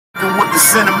The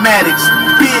cinematics,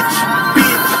 bitch.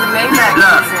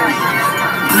 Look,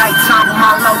 nighttime with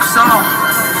my lokes on.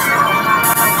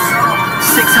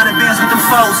 600 bands with them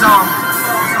foes on.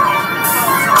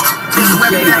 This is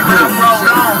everything when I roll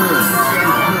on.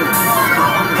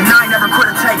 And I ain't never quit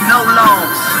to take no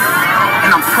loans.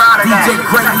 And I'm proud of that.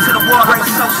 Back to the wall, I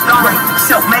was so stoned.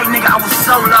 Self-made nigga, I was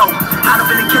so low. Out up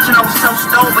in the kitchen, I was so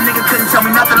stove. A nigga couldn't tell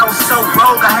me nothing, I was so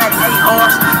rogue. I had 8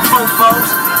 R's, 4 foes,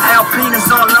 Alpinas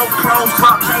on low pros,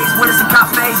 brought K's with us in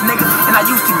cafes, nigga. And I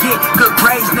used to get good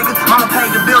grades, nigga. Mama paid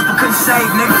the bills but couldn't save,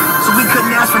 nigga. So we couldn't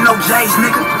ask for no J's,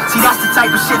 nigga. See, that's the type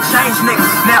of shit changed,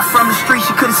 niggas. Now from the streets,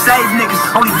 you couldn't save niggas.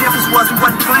 Only difference was we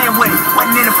wasn't playing with it.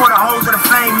 Wasn't in it for the hoes or the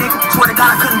fame, nigga. Swear to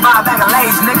God, I couldn't buy a bag of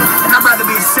Lay's, nigga. And I'd rather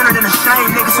be a sinner than a shame,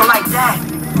 nigga. So like that,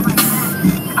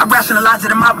 I rationalize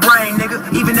it in my brain, nigga.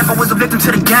 Even if I was a victim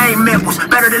to the game, it was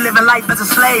better than living life as a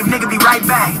slave, nigga. Be right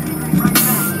back.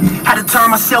 Had to turn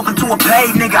myself into a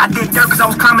pave, nigga. I did dirt cause I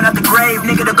was climbing out the grave,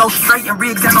 nigga. To go straight and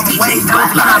re-examine my ways. That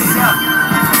was the concept.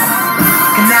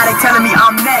 And now they telling me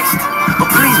I'm next. But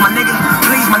please, my nigga,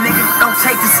 don't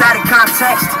take this out of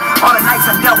context. All the nights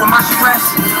I dealt with my stress,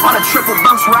 all the triple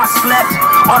bunks where I slept,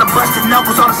 all the busted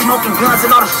knuckles, all the smoking guns,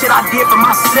 and all the shit I did for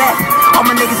my set. All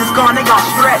my niggas is gone, they got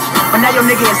stretched, but now your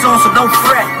nigga is on, so don't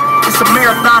fret. It's a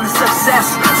marathon of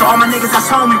success, so all my niggas that's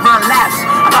home, we run laps.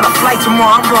 I got a flight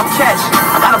tomorrow, I'm gonna catch.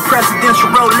 I got a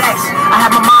presidential Rolex. I had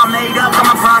my mom made up, got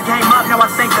my grind game up. Now I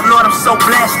thank the Lord I'm so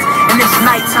blessed. And it's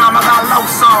nighttime, I got low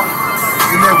song.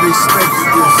 You never expected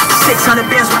this. 600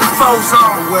 bands with the foes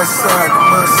on. The west side, the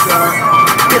west side.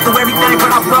 Get through everything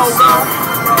when I roll on.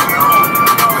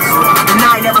 And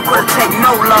I ain't never gonna take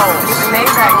no loans.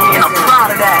 And I'm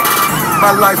proud of that.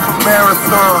 My life a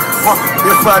marathon.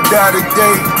 If I die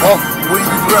today, will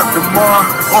you rep tomorrow?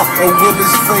 Or will this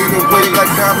fade away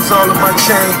like diamonds all in my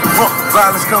chain?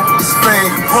 Violence comes with this fame.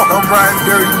 I'm riding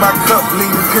dirty, my cup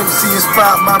leaning, Pimp C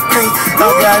inspired my paint. I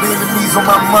got enemies on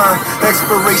my mind,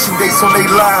 expiration dates on their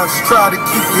lives. Try to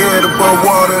keep your head above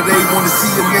water, they wanna see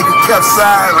a nigga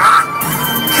capsize.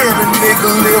 Can a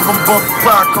nigga live? I'm bumping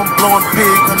park, I'm blowing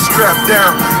big, I'm strapped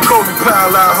down. Cold and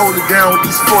pile, I hold it down with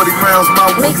these 40 rounds.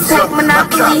 My windows up, my top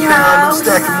down. I'm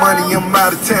stacking money, I'm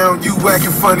out of town. You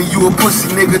acting funny, you a pussy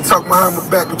nigga. Talk behind my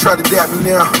back and try to dap me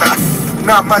now.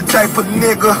 Not my type of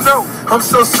nigga. I'm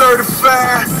so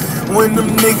certified. When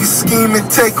them niggas scheming,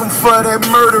 take them for that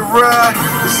murder ride.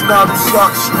 It's not who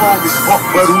start the strongest,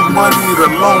 but who money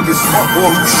the longest, or who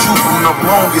shoot them the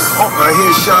longest. A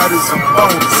headshot is a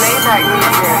bonus.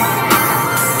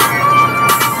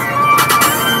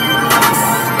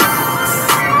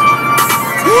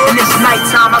 And it's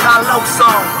nighttime, I got low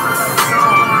song.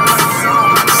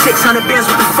 600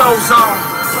 bands with the foes on.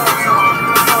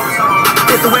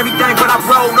 Get through everything but I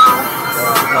roll on.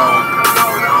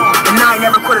 And I ain't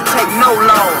never quit to take no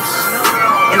loans.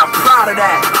 And I'm proud of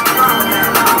that.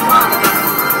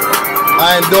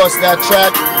 I endorse that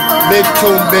track. Big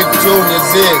tune is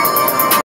it.